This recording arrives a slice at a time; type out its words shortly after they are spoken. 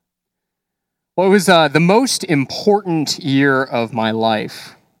Well, it was the most important year of my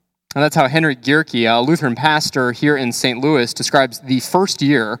life. And that's how Henry Geerke, a Lutheran pastor here in St. Louis, describes the first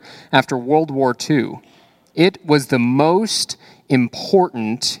year after World War II. It was the most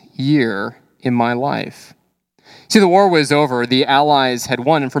important year in my life. See, the war was over. The Allies had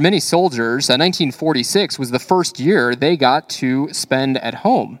won. And for many soldiers, 1946 was the first year they got to spend at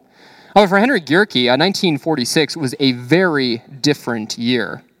home. However, for Henry Geerke, 1946 was a very different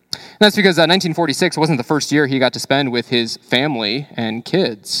year. And that's because 1946 wasn't the first year he got to spend with his family and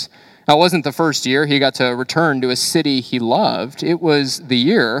kids. It wasn't the first year he got to return to a city he loved. It was the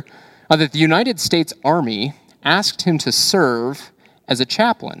year that the United States Army asked him to serve as a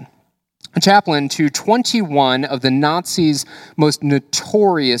chaplain to 21 of the Nazis' most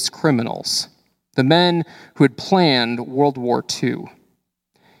notorious criminals, the men who had planned World War II.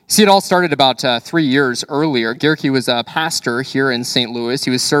 See, it all started about 3 years earlier. Geerke was a pastor here in St. Louis. He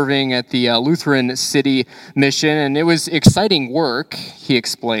was serving at the Lutheran City Mission, and it was exciting work, he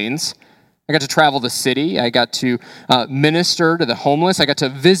explains. I got to travel the city. I got to minister to the homeless. I got to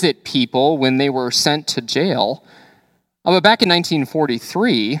visit people when they were sent to jail. But back in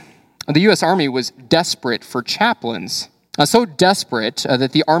 1943, the U.S. Army was desperate for chaplains. So desperate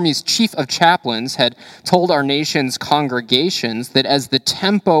that the Army's chief of chaplains had told our nation's congregations that as the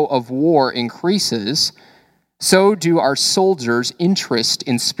tempo of war increases, so do our soldiers' interest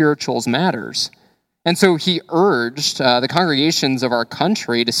in spiritual matters. And so he urged the congregations of our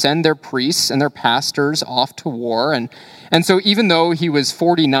country to send their priests and their pastors off to war. And so even though he was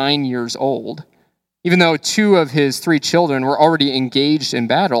 49 years old, even though 2 of his 3 children were already engaged in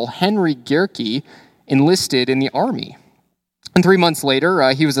battle, Henry Geerke enlisted in the Army. And 3 months later,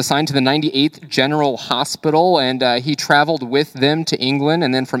 he was assigned to the 98th General Hospital, and he traveled with them to England,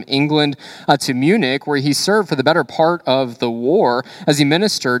 and then from England to Munich, where he served for the better part of the war as he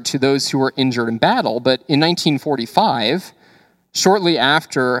ministered to those who were injured in battle. But in 1945, shortly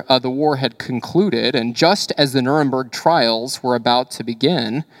after the war had concluded, and just as the Nuremberg trials were about to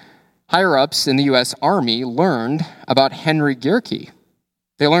begin, higher-ups in the U.S. Army learned about Henry Geerke.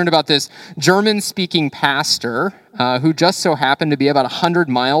 They learned about this German-speaking pastor who just so happened to be about 100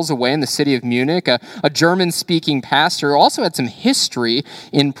 miles away in the city of Munich, a German-speaking pastor who also had some history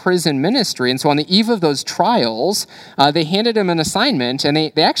in prison ministry. And so on the eve of those trials, they handed him an assignment, and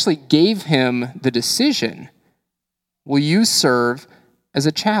they actually gave him the decision. Will you serve as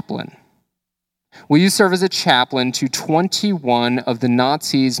a chaplain? Will you serve as a chaplain to 21 of the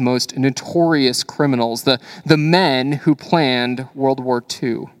Nazis' most notorious criminals, the men who planned World War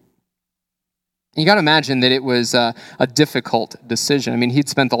II? You got to imagine that it was a difficult decision. I mean, he'd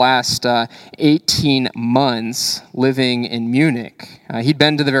spent the last 18 months living in Munich. He'd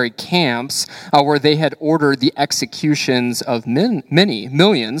been to the very camps where they had ordered the executions of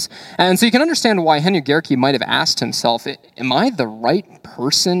millions. And so you can understand why Henry Geerke might have asked himself, am I the right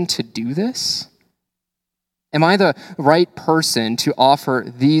person to do this? Am I the right person to offer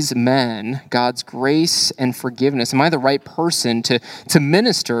these men God's grace and forgiveness? Am I the right person to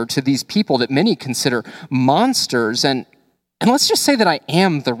minister to these people that many consider monsters? And let's just say that I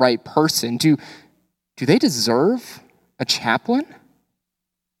am the right person. Do they deserve a chaplain?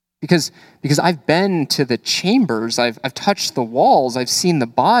 Because I've been to the chambers, I've touched the walls, I've seen the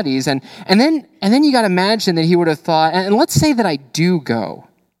bodies, and then you got to imagine that he would have thought, and let's say that I do go.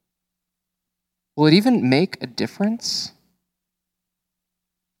 Will it even make a difference?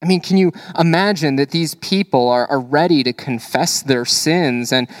 I mean, can you imagine that these people are ready to confess their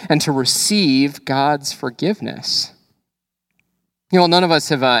sins and to receive God's forgiveness? You know, none of us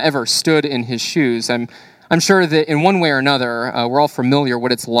have ever stood in his shoes. I'm sure that in one way or another, we're all familiar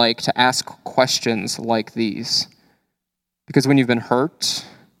what it's like to ask questions like these. Because when you've been hurt,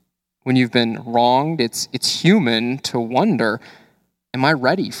 when you've been wronged, it's human to wonder, am I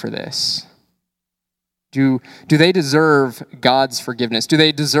ready for this? Do they deserve God's forgiveness? Do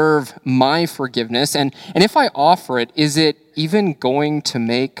they deserve my forgiveness? And if I offer it, is it even going to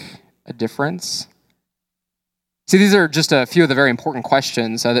make a difference? See, these are just a few of the very important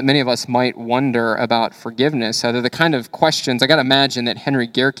questions that many of us might wonder about forgiveness. They're the kind of questions I got to imagine that Henry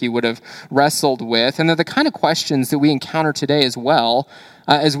Geerke would have wrestled with, and they're the kind of questions that we encounter today as well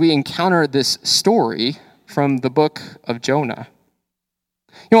as we encounter this story from the book of Jonah.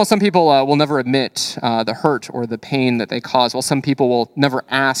 You know, some people will never admit the hurt or the pain that they cause. Well, some people will never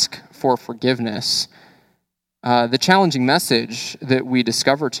ask for forgiveness. The challenging message that we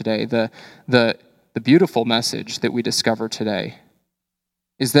discover today, the beautiful message that we discover today,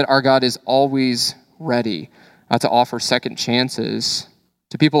 is that our God is always ready to offer second chances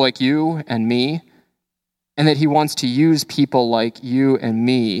to people like you and me, and that he wants to use people like you and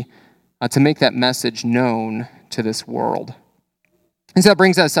me to make that message known to this world. And so that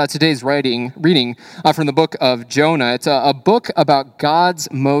brings us today's reading from the book of Jonah. It's a book about God's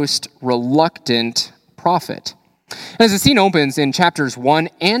most reluctant prophet. And as the scene opens in chapters 1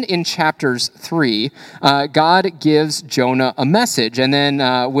 and in chapters 3, God gives Jonah a message. And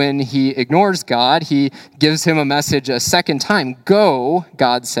then when he ignores God, he gives him a message a second time. Go,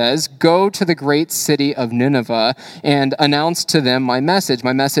 God says, go to the great city of Nineveh and announce to them my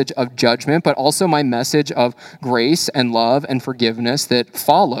message of judgment, but also my message of grace and love and forgiveness that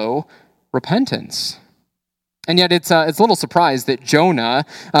follow repentance. And yet it's a little surprised that Jonah,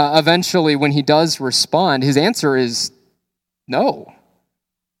 eventually when he does respond, his answer is no.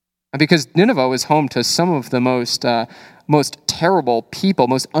 Because Nineveh was home to some of the most terrible people,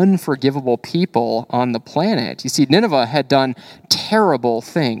 most unforgivable people on the planet. You see, Nineveh had done terrible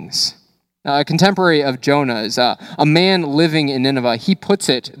things. A contemporary of Jonah's, a man living in Nineveh, he puts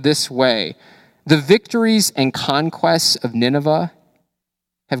it this way: the victories and conquests of Nineveh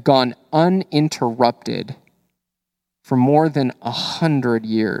have gone uninterrupted for more than 100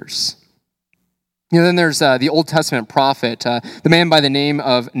 years. Then there's the Old Testament prophet, the man by the name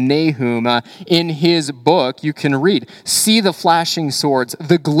of Nahum. In his book, you can read, "See the flashing swords,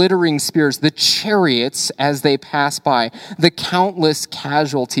 the glittering spears, the chariots as they pass by, the countless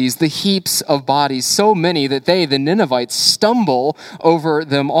casualties, the heaps of bodies, so many that they, the Ninevites, stumble over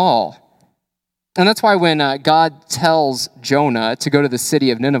them all." And that's why when God tells Jonah to go to the city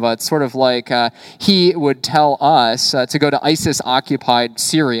of Nineveh, it's sort of like he would tell us to go to ISIS-occupied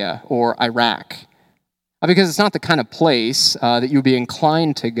Syria or Iraq. Because it's not the kind of place that you'd be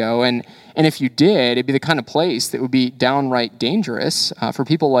inclined to go. And if you did, it'd be the kind of place that would be downright dangerous for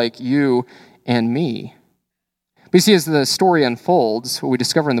people like you and me. But you see, as the story unfolds, what we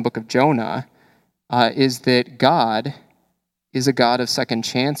discover in the book of Jonah is that God is a God of second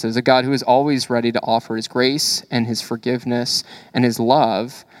chances, a God who is always ready to offer his grace and his forgiveness and his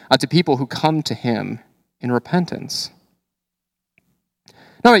love to people who come to him in repentance.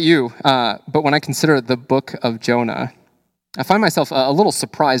 Not about you, but when I consider the book of Jonah, I find myself a little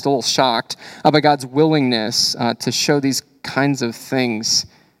surprised, a little shocked by God's willingness to show these kinds of things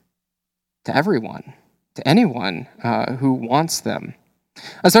to everyone, to anyone who wants them.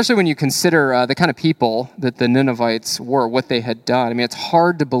 Especially when you consider the kind of people that the Ninevites were, what they had done. I mean, it's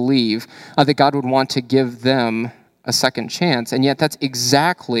hard to believe that God would want to give them a second chance, and yet that's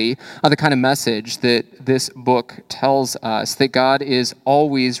exactly the kind of message that this book tells us, that God is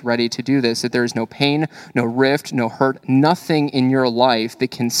always ready to do this, that there is no pain, no rift, no hurt, nothing in your life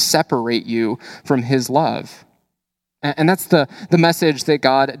that can separate you from his love. And that's the message that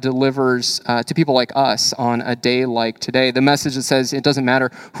God delivers to people like us on a day like today. The message that says it doesn't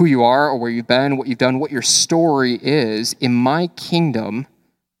matter who you are or where you've been, what you've done, what your story is. In my kingdom,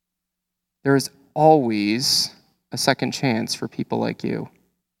 there is always a second chance for people like you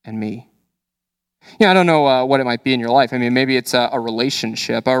and me. I don't know what it might be in your life. I mean, maybe it's a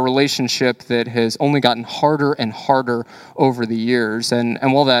relationship that has only gotten harder and harder over the years. And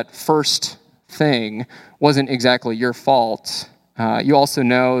while that first thing wasn't exactly your fault, you also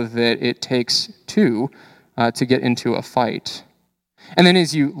know that it takes two to get into a fight. And then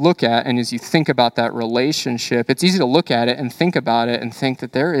as you look at and as you think about that relationship, it's easy to look at it and think about it and think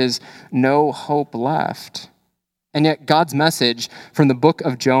that there is no hope left. And yet God's message from the book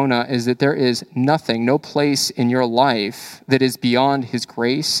of Jonah is that there is nothing, no place in your life that is beyond his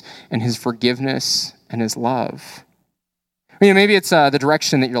grace and his forgiveness and his love. Maybe it's the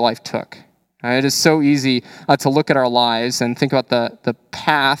direction that your life took. It is so easy to look at our lives and think about the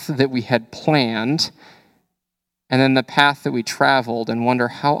path that we had planned and then the path that we traveled and wonder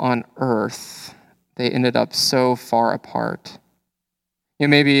how on earth they ended up so far apart.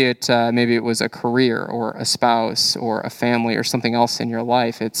 Maybe it was a career or a spouse or a family or something else in your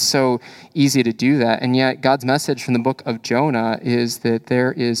life. It's so easy to do that. And yet God's message from the book of Jonah is that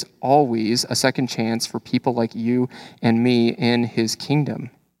there is always a second chance for people like you and me in his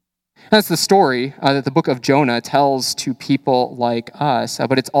kingdom. That's the story that the book of Jonah tells to people like us,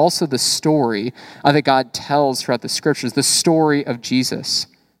 but it's also the story that God tells throughout the scriptures, the story of Jesus,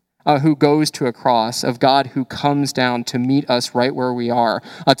 who goes to a cross, of God who comes down to meet us right where we are,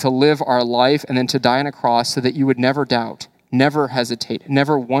 to live our life and then to die on a cross so that you would never doubt, never hesitate,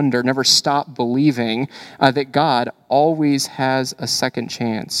 never wonder, never stop believing that God always has a second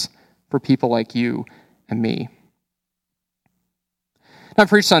chance for people like you and me. Now, I've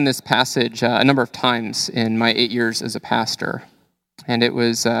preached on this passage a number of times in my 8 years as a pastor, and it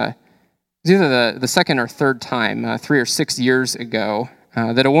was either the second or third time, 3 or 6 years ago,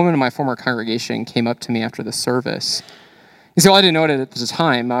 that a woman in my former congregation came up to me after the service. You see, well, I didn't know it at the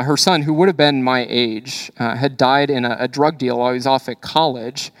time. Her son, who would have been my age, had died in a drug deal while he was off at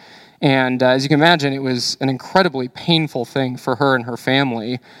college. And as you can imagine, it was an incredibly painful thing for her and her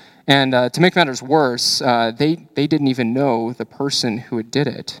family. And to make matters worse, they didn't even know the person who had did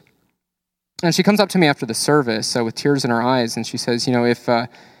it. And she comes up to me after the service with tears in her eyes, and she says,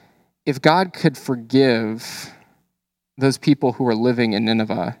 if God could forgive those people who were living in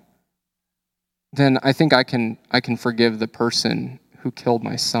Nineveh, then I think I can forgive the person who killed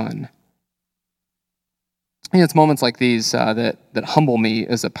my son. It's moments like these that humble me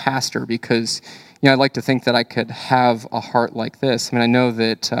as a pastor, because I like to think that I could have a heart like this. I mean, I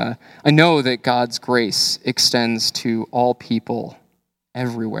know that God's grace extends to all people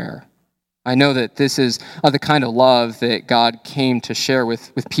everywhere. I know that this is the kind of love that God came to share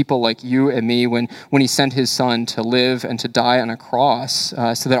with people like you and me when he sent his son to live and to die on a cross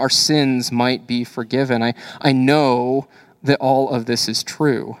so that our sins might be forgiven. I know that all of this is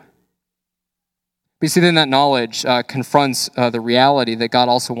true. But you see, then that knowledge confronts the reality that God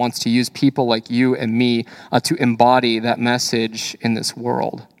also wants to use people like you and me to embody that message in this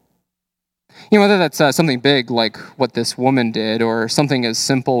world. Whether that's something big like what this woman did, or something as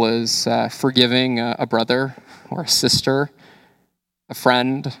simple as forgiving a brother or a sister, a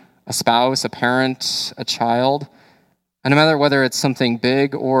friend, a spouse, a parent, a child, and no matter whether it's something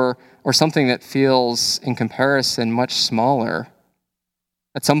big or something that feels, in comparison, much smaller,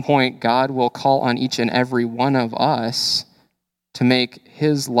 at some point God will call on each and every one of us to make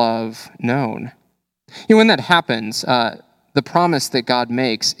his love known. When that happens, the promise that God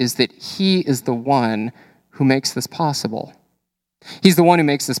makes is that he is the one who makes this possible. He's the one who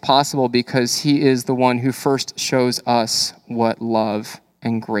makes this possible because he is the one who first shows us what love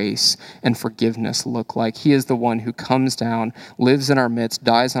and grace and forgiveness look like. He is the one who comes down, lives in our midst,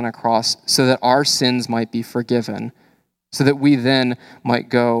 dies on a cross so that our sins might be forgiven, so that we then might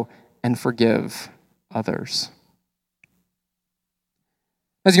go and forgive others.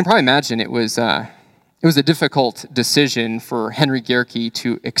 As you can probably imagine, it was a difficult decision for Henry Gehrke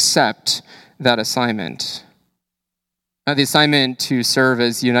to accept that assignment. The assignment to serve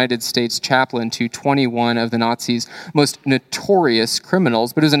as United States chaplain to 21 of the Nazis' most notorious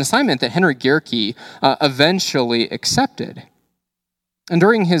criminals, but it was an assignment that Henry Gehrke eventually accepted. And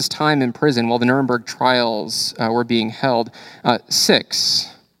during his time in prison, while the Nuremberg trials were being held, six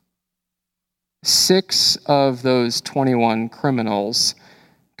of those 21 criminals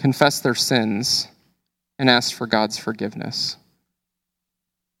confessed their sins and asked for God's forgiveness.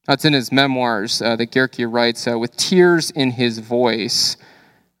 It's in his memoirs that Gehrke writes, with tears in his voice,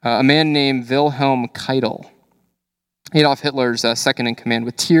 a man named Wilhelm Keitel, Adolf Hitler's second in command,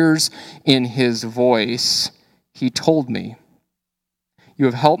 with tears in his voice, he told me, "You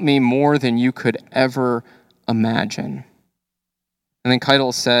have helped me more than you could ever imagine." And then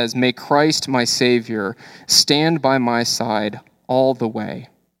Keitel says, "May Christ, my Savior, stand by my side all the way.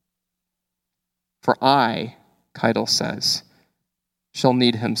 For I," Keitel says, "shall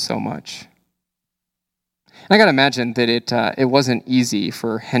need him so much." And I got to imagine that it wasn't easy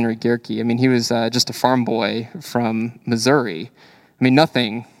for Henry Gehrke. I mean, he was just a farm boy from Missouri. I mean,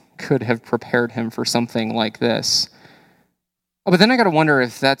 nothing could have prepared him for something like this. But then I got to wonder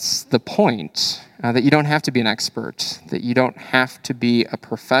if that's the point, that you don't have to be an expert, that you don't have to be a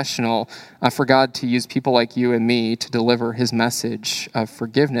professional for God to use people like you and me to deliver his message of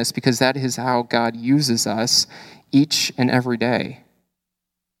forgiveness, because that is how God uses us each and every day,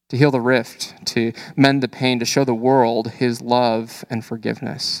 to heal the rift, to mend the pain, to show the world his love and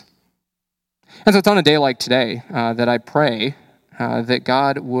forgiveness. And so it's on a day like today that I pray that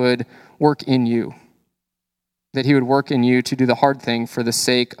God would work in you, that he would work in you to do the hard thing for the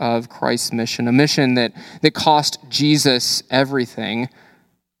sake of Christ's mission, a mission that cost Jesus everything,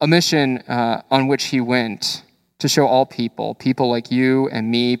 a mission on which he went to show all people like you and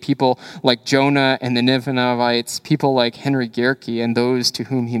me, people like Jonah and the Ninevites, people like Henry Gehrke and those to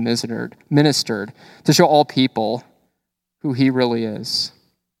whom he ministered, to show all people who he really is,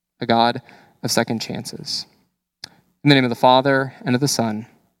 a God of second chances. In the name of the Father, and of the Son,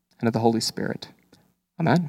 and of the Holy Spirit. Amen.